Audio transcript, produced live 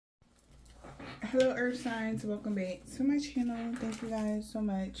Hello earth signs, welcome back to my channel. Thank you guys so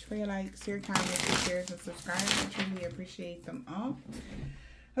much for your likes, your comments, your shares, and subscribes. I truly appreciate them all.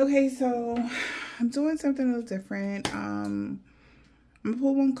 Okay, so I'm doing something a little different. I'm gonna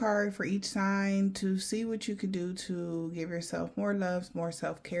pull one card for each sign to see what you could do to give yourself more love, more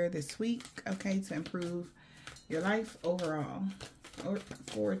self-care this week, okay, to improve your life overall. Or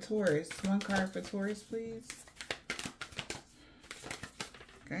for Taurus, one card for Taurus, please.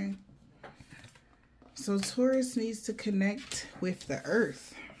 Okay. So Taurus needs to connect with the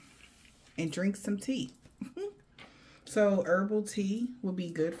earth and drink some tea. So herbal tea will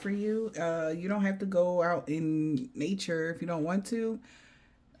be good for you. You don't have to go out in nature if you don't want to.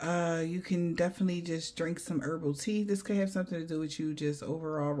 You can definitely just drink some herbal tea. This could have something to do with you just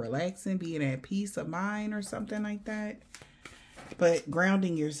overall relaxing, being at peace of mind or something like that. But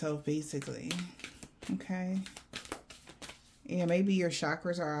grounding yourself basically. Okay. Yeah, maybe your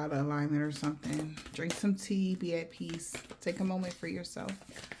chakras are out of alignment or something. Drink some tea, be at peace. Take a moment for yourself.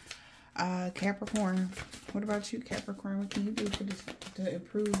 Capricorn. What about you, Capricorn? What can you do for this, to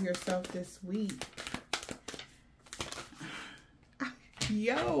improve yourself this week?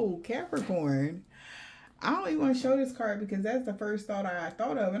 Yo, Capricorn. I don't even want to show this card because that's the first thought I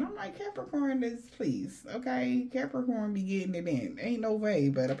thought of. And I'm like, Capricorn is please. Okay, Capricorn be getting it in. Ain't no way.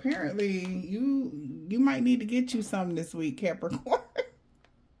 But apparently you might need to get you something this week, Capricorn.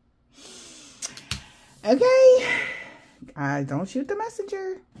 Okay. Don't shoot the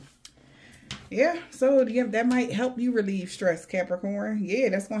messenger. Yeah, so yeah, that might help you relieve stress, Capricorn. Yeah,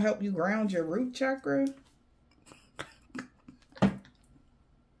 that's going to help you ground your root chakra.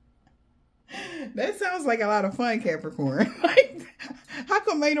 That sounds like a lot of fun, Capricorn. Like, how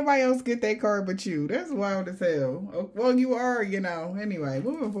come ain't nobody else get that card but you? That's wild as hell. Oh, well, you are, you know. Anyway,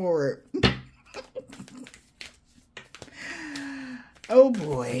 moving forward. Oh,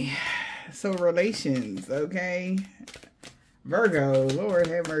 boy. So, relations, okay? Virgo, Lord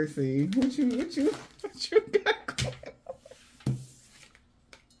have mercy. What you got going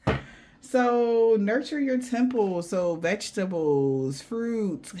on? So, nurture your temple. So, vegetables,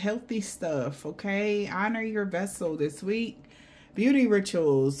 fruits, healthy stuff, okay? Honor your vessel this week. Beauty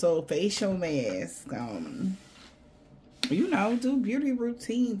rituals. So, facial mask. You know, do beauty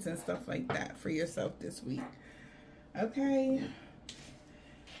routines and stuff like that for yourself this week. Okay?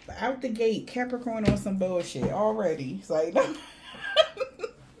 But out the gate, Capricorn on some bullshit already. It's like,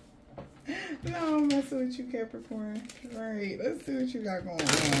 no, I'm messing with you, Capricorn. All right, let's see what you got going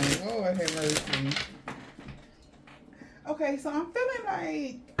on. Lord have mercy. Okay, so I'm feeling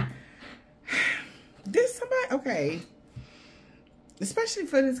like this somebody, okay. Especially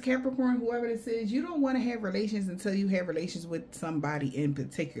for this Capricorn, whoever this is, you don't want to have relations until you have relations with somebody in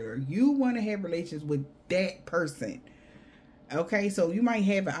particular. You want to have relations with that person. Okay, so you might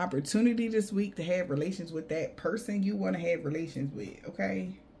have an opportunity this week to have relations with that person you want to have relations with,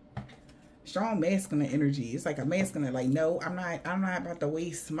 okay? Strong masculine energy. It's like a masculine, like, no, I'm not about to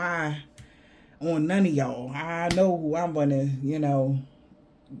waste my on none of y'all. I know who I'm gonna, you know,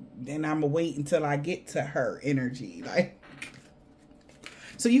 then I'm gonna wait until I get to her energy. Like,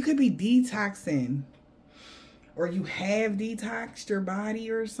 so you could be detoxing, or you have detoxed your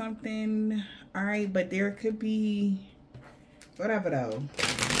body or something. All right, but there could be whatever though.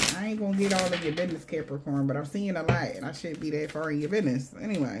 I ain't gonna get all of your business, Capricorn, but I'm seeing a lot and I shouldn't be that far in your business.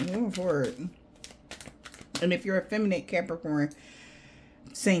 Anyway, moving forward. And if you're a feminine Capricorn,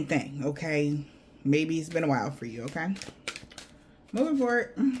 same thing, okay? Maybe it's been a while for you, okay? Moving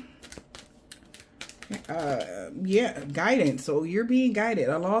forward. Yeah, guidance. So you're being guided.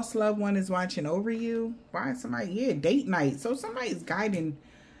 A lost loved one is watching over you. Why somebody? Yeah, date night. So somebody's guiding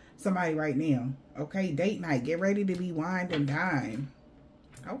somebody right now. Okay, date night. Get ready to be wined and dine.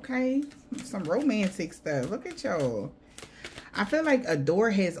 Okay, some romantic stuff. Look at y'all. I feel like a door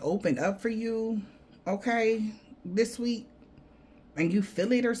has opened up for you, okay, this week. And you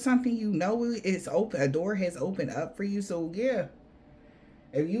feel it or something. You know it's open. A door has opened up for you. So, yeah.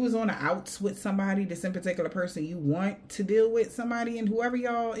 If you was on the outs with somebody, this in particular person you want to deal with somebody, and whoever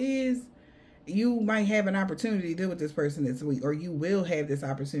y'all is, you might have an opportunity to deal with this person this week, or you will have this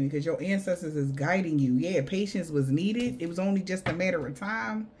opportunity because your ancestors is guiding you. Yeah, patience was needed. It was only just a matter of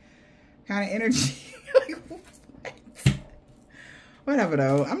time kind of energy. Like, what? Whatever,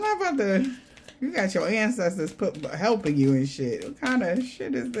 though. I'm not about to... You got your ancestors helping you and shit. What kind of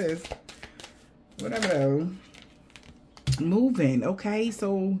shit is this? Whatever, though. Moving, okay?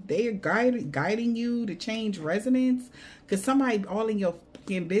 So they are guiding you to change residence because somebody all in your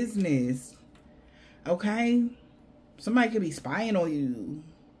fucking business. Okay, somebody could be spying on you,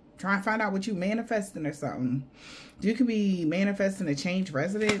 trying to find out what you manifesting or something. You could be manifesting a change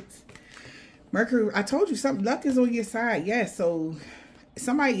residence. Mercury, I told you something. Luck is on your side. Yes. So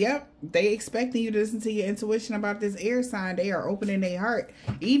somebody, yep, they expecting you to listen to your intuition about this air sign. They are opening their heart.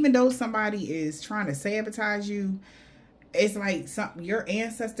 Even though somebody is trying to sabotage you, it's like something your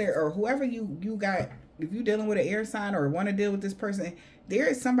ancestor or whoever you got, if you're dealing with an air sign or want to deal with this person, there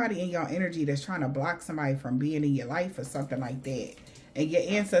is somebody in your energy that's trying to block somebody from being in your life or something like that. And your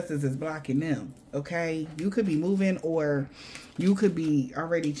ancestors is blocking them, okay? You could be moving or you could be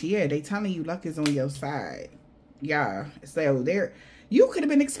already, yeah, they telling you luck is on your side. Yeah, so there, you could have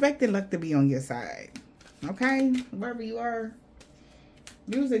been expecting luck to be on your side, okay? Wherever you are,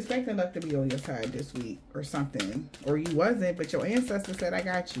 you was expecting luck to be on your side this week or something. Or you wasn't, but your ancestor said, I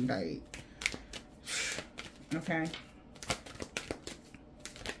got you, like, okay?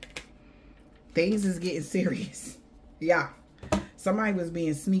 Things is getting serious. Yeah. Somebody was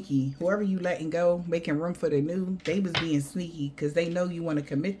being sneaky. Whoever you letting go, making room for the new, they was being sneaky because they know you want to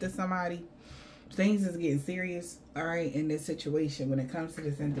commit to somebody. Things is getting serious, all right, in this situation when it comes to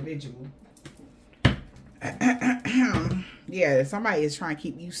this individual. Yeah, somebody is trying to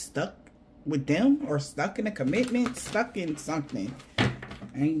keep you stuck with them or stuck in a commitment, stuck in something.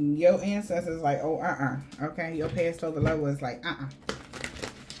 And your ancestors like, oh, okay, your past over love was like,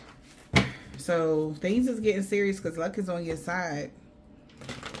 So things is getting serious because luck is on your side.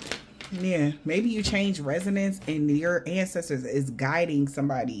 Yeah, maybe you change resonance and your ancestors is guiding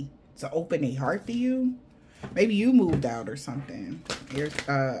somebody to open a heart to you. Maybe you moved out or something.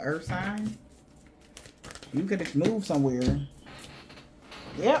 Earth sign. You could have moved somewhere.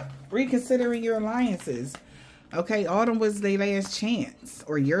 Yep, reconsidering your alliances. Okay, autumn was their last chance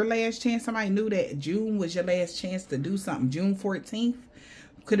or your last chance. Somebody knew that June was your last chance to do something. June 14th.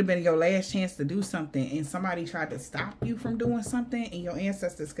 Could have been your last chance to do something and somebody tried to stop you from doing something and your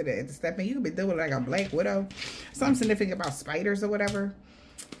ancestors could have stepped in. You could be doing like a black widow. Something significant about spiders or whatever.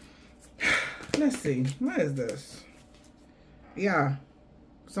 Let's see. What is this? Yeah.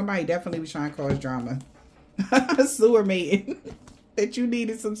 Somebody definitely was trying to cause drama. Sewer mating that you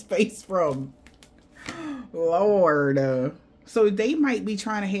needed some space from. Lord. So they might be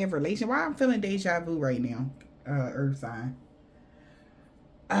trying to have relation. Why I'm feeling deja vu right now? Earth sign.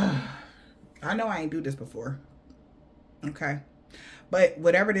 I know I ain't do this before. Okay. But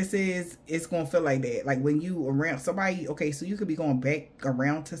whatever this is, it's going to feel like that. Like when you around somebody, okay, so you could be going back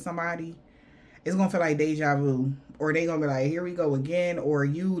around to somebody. It's going to feel like deja vu. Or they going to be like, here we go again. Or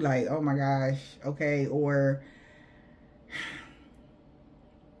you like, oh my gosh, okay. Or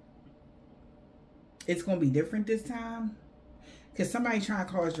it's going to be different this time. Because somebody trying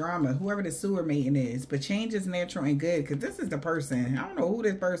to cause drama, whoever the sewer mating is. But change is natural and good. Because this is the person. I don't know who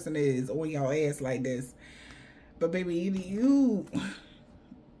this person is on y'all ass like this. But baby,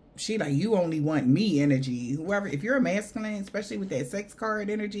 she like, you only want me energy. Whoever, if you're a masculine, especially with that sex card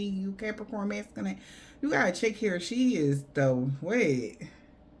energy, you Capricorn masculine, you got a chick here. She is the, wait.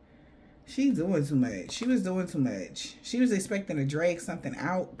 She's doing too much. She was doing too much. She was expecting to drag something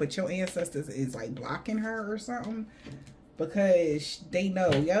out. But your ancestors is like blocking her or something. Because they know,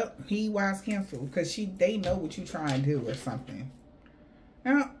 yep, he wise cancel. Because they know what you trying to do or something.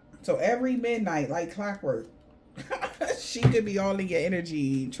 Now, so every midnight, like clockwork, she could be all in your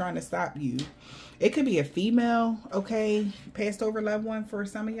energy trying to stop you. It could be a female, okay, passed over loved one for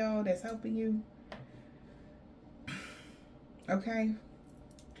some of y'all that's helping you. Okay.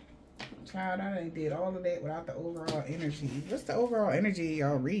 Child, I done did all of that without the overall energy. What's the overall energy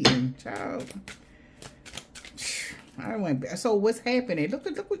y'all reading, child? I went back. So what's happening? Look.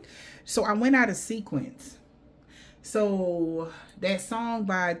 So I went out of sequence. So that song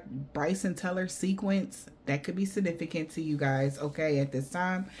by Bryson Tiller, Sequence, that could be significant to you guys, okay, at this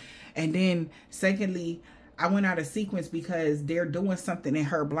time. And then secondly, I went out of sequence because they're doing something in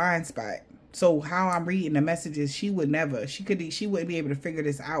her blind spot. So how I'm reading the messages, she wouldn't be able to figure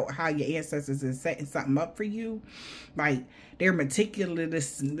this out, how your ancestors is setting something up for you. Like they're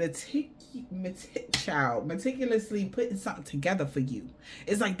meticulously putting something together for you.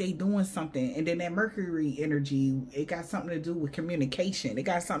 It's like they doing something. And then that Mercury energy, it got something to do with communication. It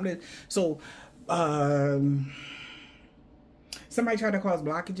got something to, so somebody tried to cause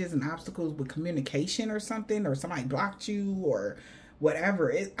blockages and obstacles with communication or something, or somebody blocked you or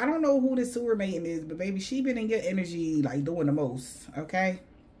whatever. I don't know who this sewer mating is, but baby, she been in your energy like doing the most, okay?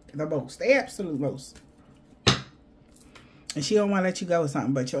 The most, the absolute most. And she don't want to let you go or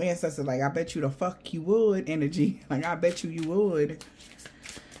something, but your ancestors like, I bet you the fuck you would energy. Like, I bet you would.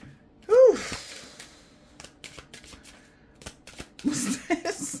 Whew. What's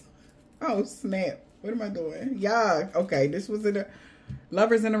this? Oh, snap. What am I doing? Yeah, okay, this was in the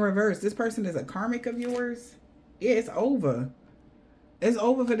Lovers in the reverse. This person is a karmic of yours. Yeah, it's over. It's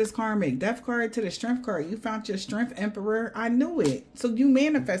over for this karmic. Death card to the strength card. You found your strength emperor. I knew it. So you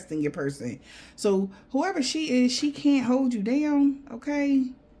manifesting your person. So whoever she is, she can't hold you down. Okay.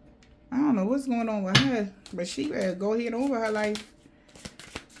 I don't know what's going on with her. But she better go ahead over her life.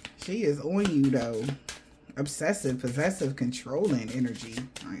 She is on you though. Obsessive, possessive, controlling energy.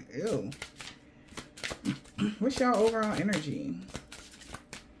 Like, ew. What's y'all overall energy?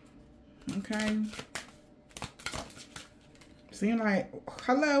 Okay. Seem like,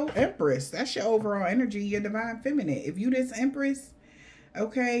 hello, Empress. That's your overall energy, your divine feminine. If you this Empress,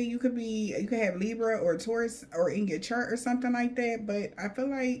 okay, you could have Libra or Taurus or in your chart or something like that. But I feel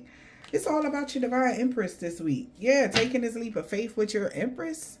like it's all about your divine Empress this week. Yeah, taking this leap of faith with your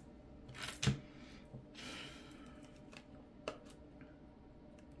Empress.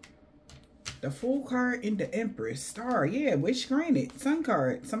 The Fool card in the Empress. Star, yeah, wish granted. Sun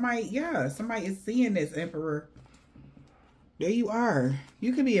card. Somebody is seeing this Emperor. There you are.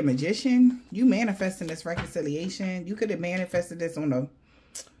 You could be a magician. You manifesting this reconciliation. You could have manifested this on the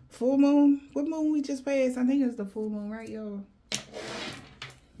full moon. What moon we just passed? I think it's the full moon, right, y'all?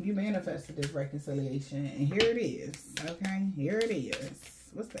 You manifested this reconciliation. And here it is. Okay? Here it is.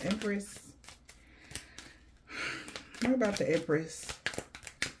 What's the Empress? What about the Empress?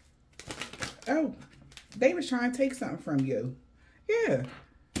 Oh, they was trying to take something from you. Yeah.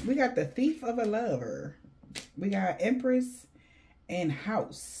 We got the Thief of a Lover. We got Empress and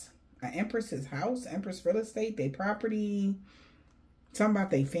House. Empress's house, Empress real estate, their property, something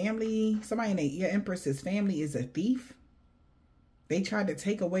about their family. Somebody in your Empress's family is a thief. They tried to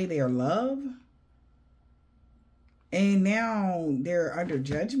take away their love. And now they're under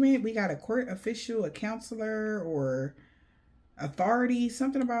judgment. We got a court official, a counselor, or authority.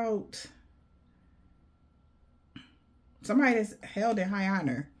 Something about somebody that's held in high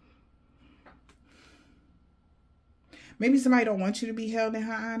honor. Maybe somebody don't want you to be held in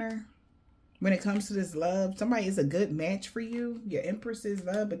high honor when it comes to this love. Somebody is a good match for you. Your Empress's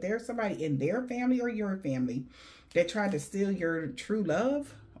love. But there's somebody in their family or your family that tried to steal your true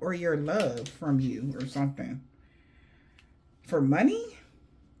love or your love from you or something. For money?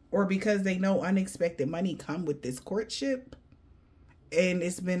 Or because they know unexpected money come with this courtship. And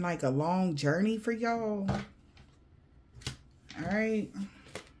it's been like a long journey for y'all. All right.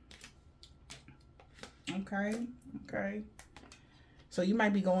 Okay. Okay. So you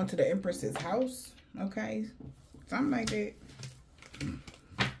might be going to the Empress's house. Okay. Something like that.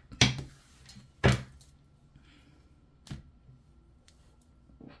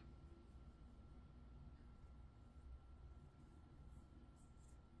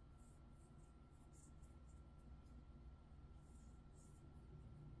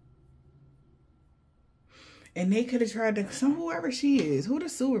 And they could have tried to, whoever she is, who the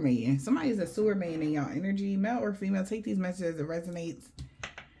sewer man. Somebody's a sewer man in y'all energy, male or female. Take these messages as it resonates.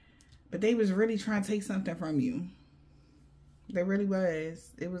 But they was really trying to take something from you. They really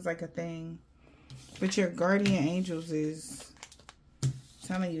was. It was like a thing. But your guardian angels is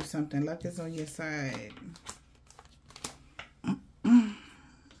telling you something. Luck is on your side.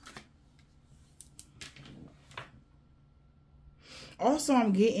 Also,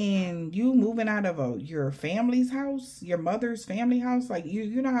 I'm getting you moving out of your family's house, your mother's family house. Like,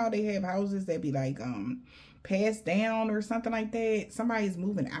 you know how they have houses that be like passed down or something like that? Somebody's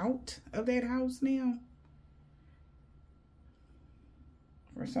moving out of that house now.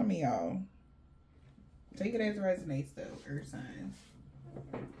 For some of y'all. Take it as it resonates though, earth signs.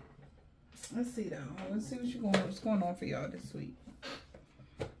 Let's see though. Let's see what's going on for y'all this week.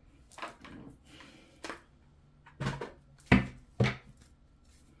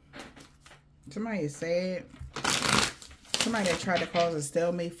 Somebody is sad. Somebody that tried to cause a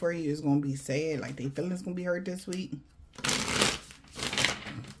stalemate for you is going to be sad. Like, their feelings going to be hurt this week.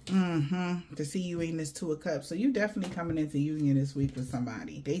 To see you in this Two of Cups. So, you definitely coming into union this week with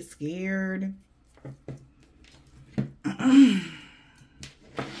somebody. They scared.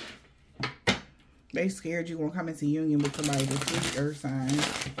 They scared you going to come into union with somebody this week. Earth sign.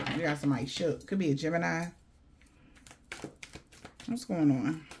 You got somebody shook. Could be a Gemini. What's going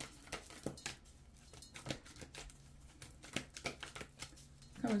on?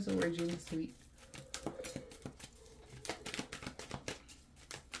 Coming towards you this week.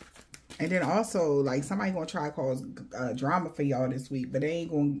 And then also, like, somebody gonna try to cause drama for y'all this week, but they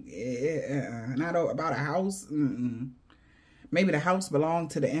ain't gonna, not about a house. Maybe the house belonged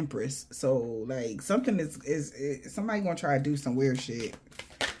to the Empress. So, like, something is somebody gonna try to do some weird shit.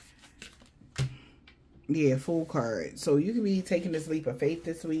 Yeah, Fool card. So, you could be taking this leap of faith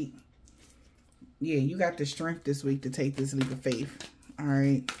this week. Yeah, you got the strength this week to take this leap of faith. All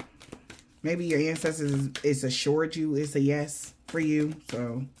right. Maybe your ancestors is assured you it's a yes for you.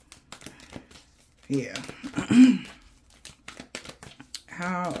 So, yeah.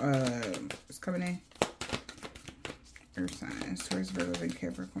 How, it's coming in. Earth signs, Taurus, Virgo, and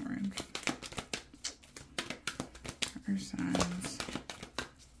Capricorn. Earth signs.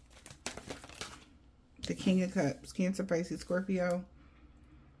 The King of Cups, Cancer, Pisces, Scorpio.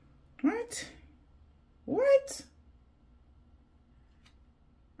 What? What?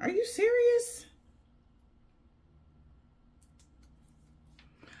 Are you serious?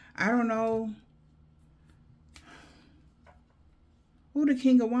 I don't know. Who the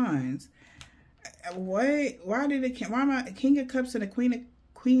King of Wands? What? Why did it? Why am I King of Cups and the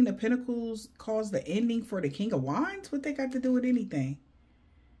Queen of Pentacles cause the ending for the King of Wands? What they got to do with anything?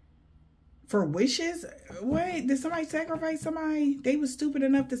 For wishes? What? Did somebody sacrifice somebody? They was stupid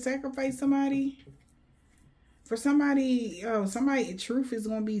enough to sacrifice somebody? For somebody, somebody, truth is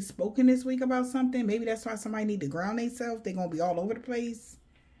going to be spoken this week about something. Maybe that's why somebody need to ground themselves. They're going to be all over the place.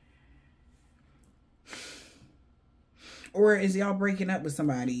 Or is y'all breaking up with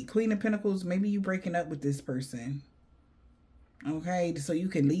somebody? Queen of Pentacles, maybe you breaking up with this person. Okay, so you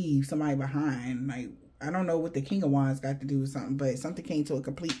can leave somebody behind. Like, I don't know what the King of Wands got to do with something, but something came to a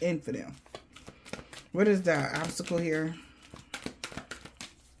complete end for them. What is the obstacle here?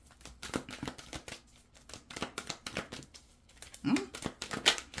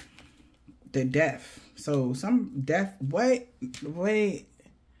 The death. So some death. What? Wait.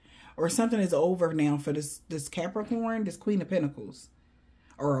 Or something is over now for this Capricorn, this Queen of Pentacles.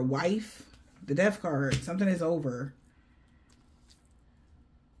 Or a wife. The death card. Something is over.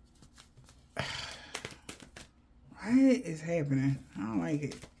 What is happening? I don't like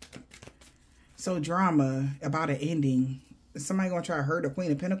it. So drama about an ending. Is somebody gonna try to hurt the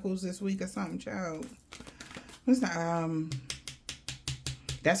Queen of Pentacles this week or something, child? What's the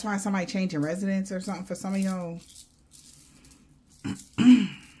that's why somebody changing residence or something for some of y'all.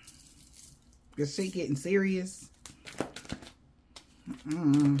 This shit getting serious.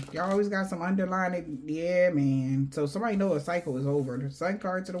 Y'all always got some underlying. Yeah, man. So somebody know a cycle is over. The Sun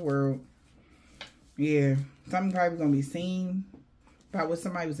card to the world. Yeah. Something probably going to be seen about what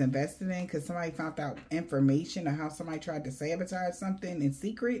somebody was invested in. Because somebody found out information of how somebody tried to sabotage something in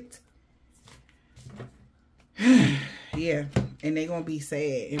secret. Yeah. And they're going to be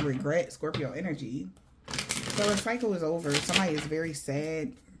sad and regret Scorpio energy. So the cycle is over. Somebody is very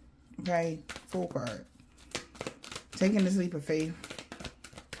sad. Okay. Full card. Taking this leap of faith.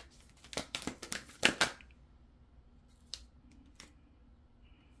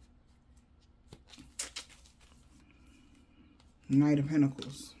 Knight of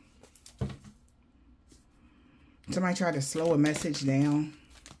Pentacles. Somebody tried to slow a message down.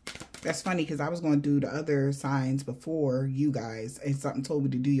 That's funny because I was going to do the other signs before you guys. And something told me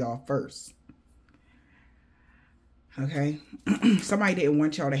to do y'all first. Okay. Somebody didn't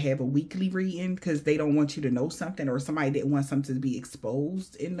want y'all to have a weekly reading because they don't want you to know something. Or somebody didn't want something to be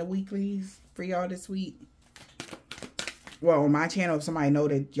exposed in the weeklies for y'all this week. Well, on my channel, if somebody know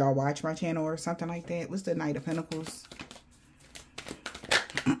that y'all watch my channel or something like that. What's the Knight of Pentacles?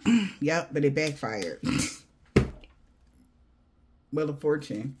 Yep, but it backfired. Wheel of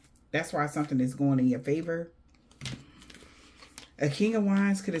Fortune. That's why something is going in your favor. A King of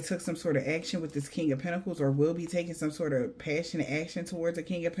Wands could have took some sort of action with this King of Pentacles, or will be taking some sort of passionate action towards a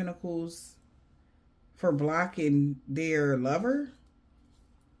King of Pentacles for blocking their lover.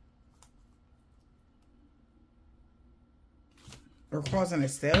 Or causing a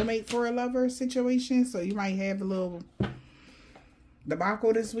stalemate for a lover situation. So you might have a little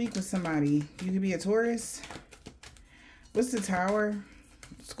debacle this week with somebody. You could be a Taurus. What's the Tower?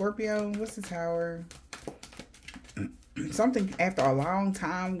 Scorpio. What's the Tower? Something after a long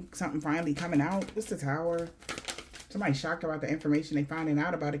time, something finally coming out. What's the Tower? Somebody shocked about the information they finding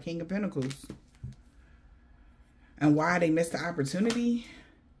out about a King of Pentacles. And why they missed the opportunity.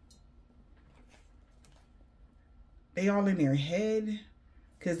 They all in their head.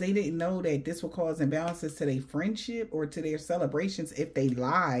 Because they didn't know that this will cause imbalances to their friendship or to their celebrations if they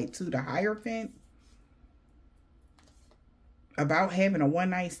lied to the Hierophant about having a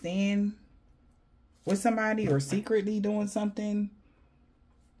one-night stand with somebody or secretly doing something.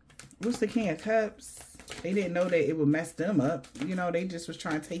 What's the King of Cups? They didn't know that it would mess them up. You know, they just was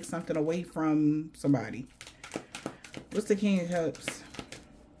trying to take something away from somebody. What's the King of Cups?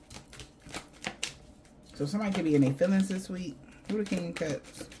 So somebody could be in their feelings this week. Who the King of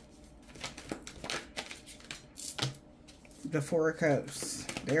Cups? The Four of Cups.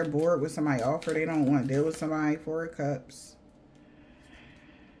 They're bored with somebody offer. They don't want to deal with somebody. Four of Cups.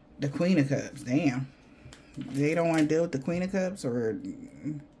 The Queen of Cups. Damn. They don't want to deal with the Queen of Cups, or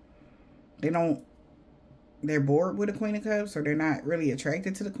They're bored with the Queen of Cups, or they're not really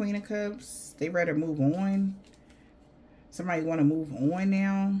attracted to the Queen of Cups. They rather move on. Somebody want to move on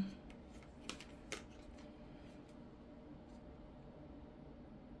now.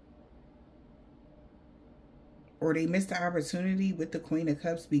 Or they missed the opportunity with the Queen of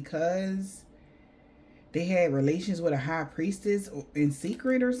Cups because they had relations with a high priestess in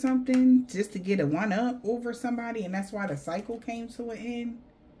secret or something, just to get a one-up over somebody, and that's why the cycle came to an end.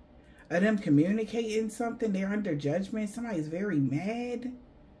 Of them communicating something, they're under judgment. Somebody's very mad.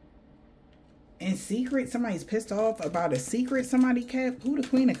 In secret, somebody's pissed off about a secret somebody kept. Who the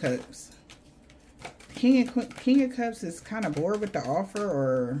Queen of Cups? King of Cups is kind of bored with the offer,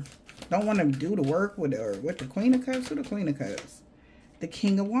 or don't want to do the work with the Queen of Cups. Who the Queen of Cups? The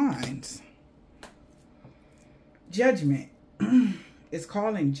King of Wands. Judgment. It's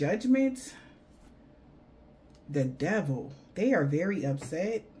calling judgment the devil. They are very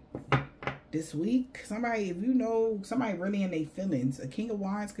upset this week. Somebody, if you know, somebody really in their feelings. A King of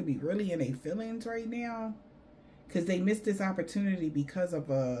Wands could be really in their feelings right now, because they missed this opportunity because of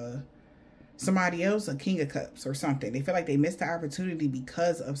somebody else, a King of Cups or something. They feel like they missed the opportunity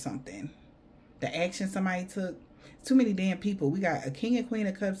because of something. The action somebody took. Too many damn people. We got a King and Queen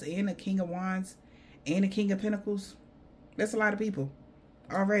of Cups and a King of Wands and a King of Pentacles. That's a lot of people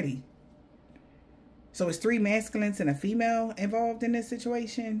already. So it's 3 masculines and a female involved in this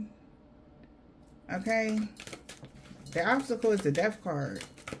situation. Okay. The obstacle is the Death card.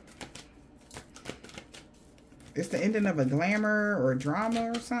 It's the ending of a glamour or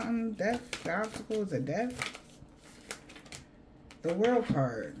drama or something. Death. The obstacle is a death. The World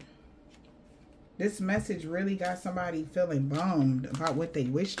card. This message really got somebody feeling bummed about what they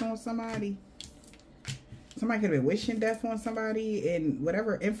wished on somebody. Somebody could have been wishing death on somebody, and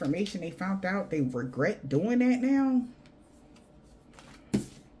whatever information they found out, they regret doing that now.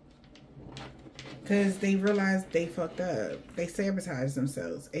 Because they realized they fucked up. They sabotaged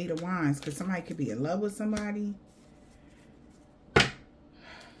themselves. 8 of Wands. Because somebody could be in love with somebody.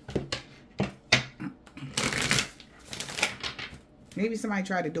 Maybe somebody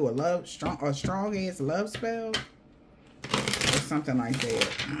tried to do a strong ass love spell. Or something like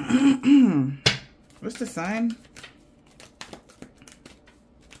that. What's the Sun?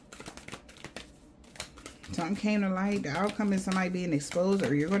 Something came to light. The outcome is somebody being exposed,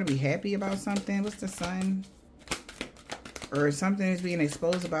 or you're going to be happy about something. What's the Sun? Or something is being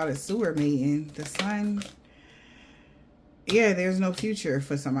exposed about a sewer meeting. The Sun. Yeah, there's no future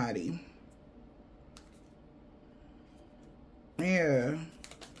for somebody. Yeah.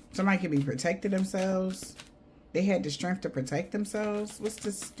 Somebody could be protecting themselves. They had the strength to protect themselves. What's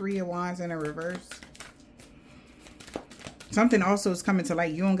this 3 of Wands in a reverse? Something also is coming to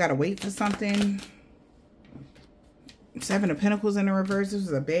light. You don't got to wait for something. 7 of Pentacles in the reverse. This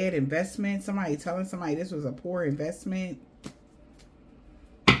was a bad investment. Somebody telling somebody this was a poor investment.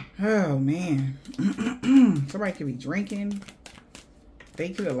 Oh, man. Somebody could be drinking. They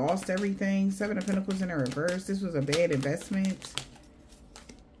could have lost everything. 7 of Pentacles in the reverse. This was a bad investment.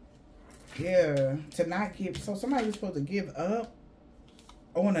 Yeah. To not give. So somebody was supposed to give up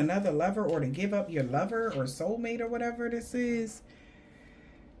on another lover, or to give up your lover or soulmate or whatever this is.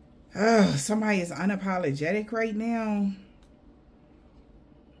 Oh, somebody is unapologetic right now.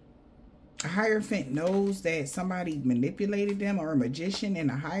 A Hierophant knows that somebody manipulated them, or a magician, and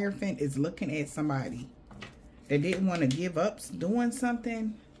a Hierophant is looking at somebody that didn't want to give up doing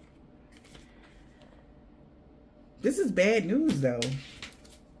something. This is bad news though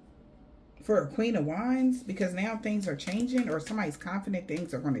for a Queen of Wands, because now things are changing, or somebody's confident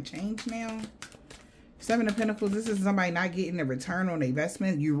things are going to change now. 7 of Pentacles, this is somebody not getting a return on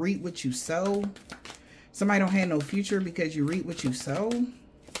investment. You reap what you sow. Somebody don't have no future because you reap what you sow.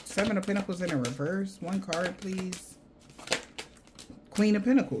 7 of Pentacles in a reverse. 1 card, please. Queen of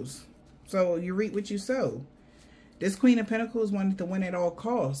Pentacles. So you reap what you sow. This Queen of Pentacles wanted to win at all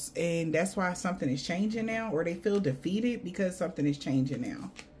costs, and that's why something is changing now, or they feel defeated because something is changing now.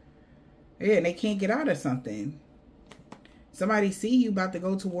 Yeah, and they can't get out of something. Somebody see you about to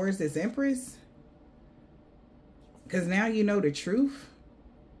go towards this Empress, because now you know the truth.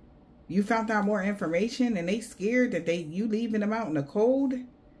 You found out more information, and they scared that you leaving them out in the cold.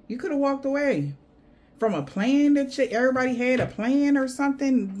 You could have walked away from a plan that everybody had a plan or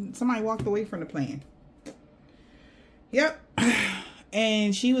something. Somebody walked away from the plan. Yep.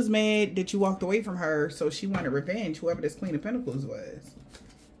 And she was mad that you walked away from her, so she wanted revenge, whoever this Queen of Pentacles was.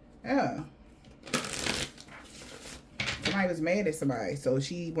 Yeah. Somebody was mad at somebody, so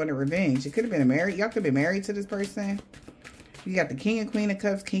she wanted revenge. It could have been married. Y'all could be married to this person. You got the King and Queen of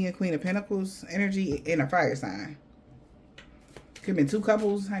Cups, King and Queen of Pentacles energy in a fire sign. Could have been two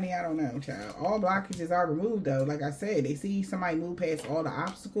couples, honey. I don't know, child. All blockages are removed, though. Like I said, they see somebody move past all the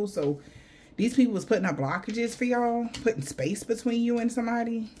obstacles. So these people was putting up blockages for y'all, putting space between you and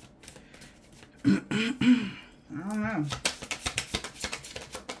somebody. I don't know.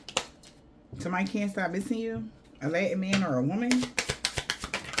 Somebody can't stop missing you. A Latin man or a woman.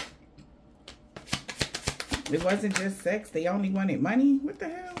 It wasn't just sex. They only wanted money. What the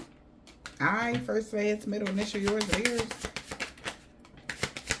hell? I, first, last, middle, initial, yours, theirs.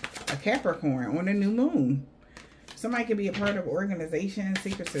 A Capricorn on a new moon. Somebody could be a part of organization,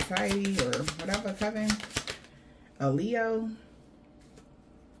 secret society, or whatever, coven. A Leo.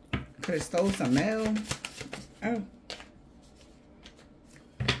 Could have stole some mail. Oh.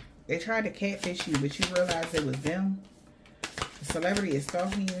 They tried to catfish you, but you realized it was them. The celebrity is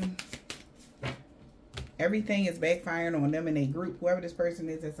stalking you. Everything is backfiring on them and a group. Whoever this person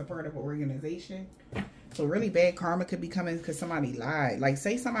is that's a part of an organization. So really bad karma could be coming because somebody lied. Like,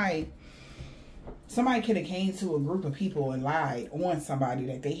 say somebody could have came to a group of people and lied on somebody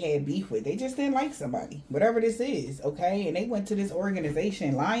that they had beef with. They just didn't like somebody. Whatever this is, okay? And they went to this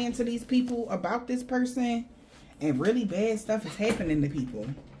organization lying to these people about this person. And really bad stuff is happening to people.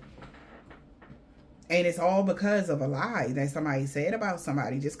 And it's all because of a lie that somebody said about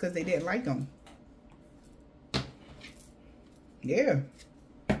somebody just because they didn't like them. Yeah.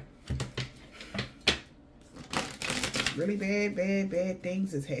 Really bad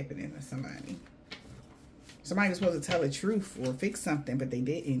things is happening to somebody. Somebody was supposed to tell the truth or fix something, but they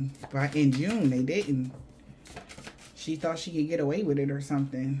didn't. But in June, they didn't. She thought she could get away with it or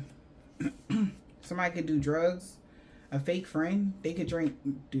something. Somebody could do drugs. A fake friend. They could drink.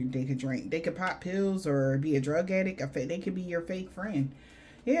 They could pop pills or be a drug addict. They could be your fake friend.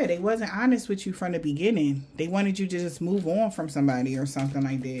 Yeah, they wasn't honest with you from the beginning. They wanted you to just move on from somebody or something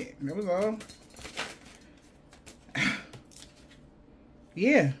like that. That was all.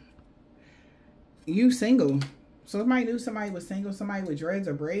 Yeah. You single. So somebody knew somebody was single. Somebody with dreads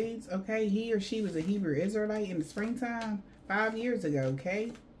or braids. Okay. He or she was a Hebrew Israelite in the springtime 5 years ago.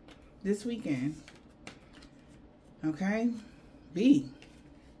 Okay. This weekend. Okay. B.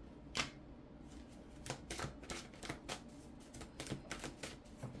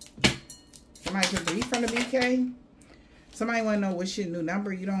 Somebody could be from the BK. Somebody want to know what's your new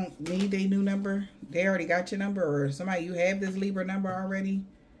number. You don't need their new number. They already got your number. Or somebody, you have this Libra number already.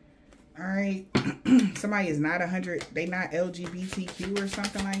 All right. Somebody is not 100. They not LGBTQ or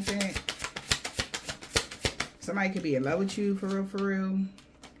something like that. Somebody could be in love with you for real, for real.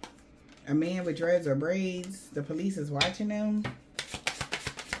 A man with dreads or braids. The police is watching them.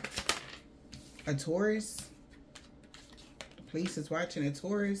 A Taurus. The police is watching a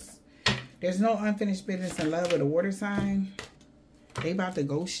Taurus. There's no unfinished business in love with a water sign. They about to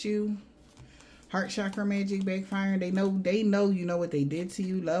ghost you. Heart chakra magic backfiring. They know you know what they did to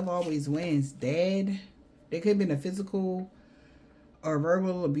you. Love always wins. Dad. There could have been a physical or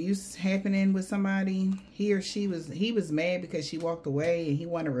verbal abuse happening with somebody. He or she was, he was mad because she walked away and he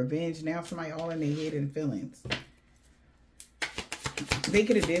wanted revenge. Now somebody all in their head and feelings. They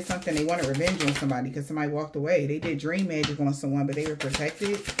could have did something. They wanted revenge on somebody because somebody walked away. They did dream magic on someone, but they were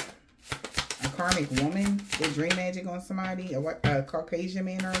protected. A karmic woman did dream magic on somebody. A Caucasian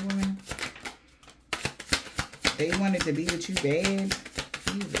man or a woman. They wanted to be with you bad.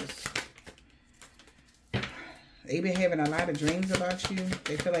 Jesus. They've been having a lot of dreams about you.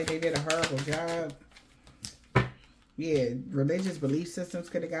 They feel like they did a horrible job. Yeah, religious belief systems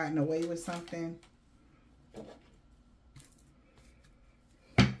could have gotten away with something.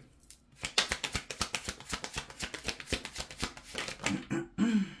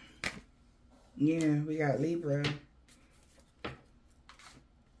 Yeah, we got Libra.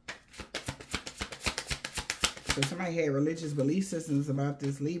 So somebody had religious belief systems about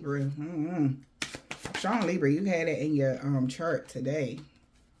this Libra. Strong Libra, you had it in your chart today.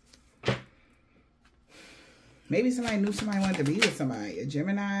 Maybe somebody knew somebody wanted to be with somebody. A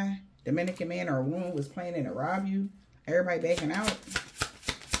Gemini, Dominican man, or a woman was planning to rob you. Everybody backing out.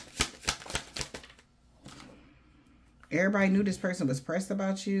 Everybody knew this person was pressed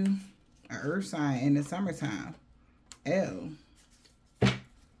about you. An earth sign in the summertime. L.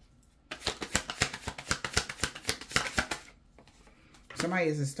 Somebody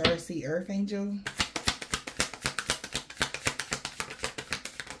is a starseed earth angel.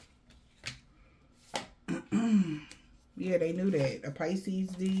 Yeah, they knew that. A Pisces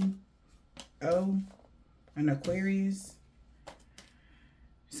D. O. An Aquarius.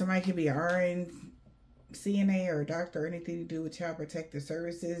 Somebody could be an RN, CNA, or a doctor, or anything to do with child protective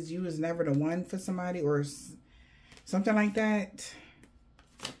services. You was never the one for somebody or something like that.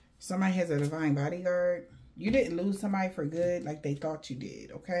 Somebody has a divine bodyguard. You didn't lose somebody for good like they thought you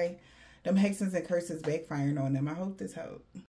did, okay? Them hexes and curses backfiring on them. I hope this helped.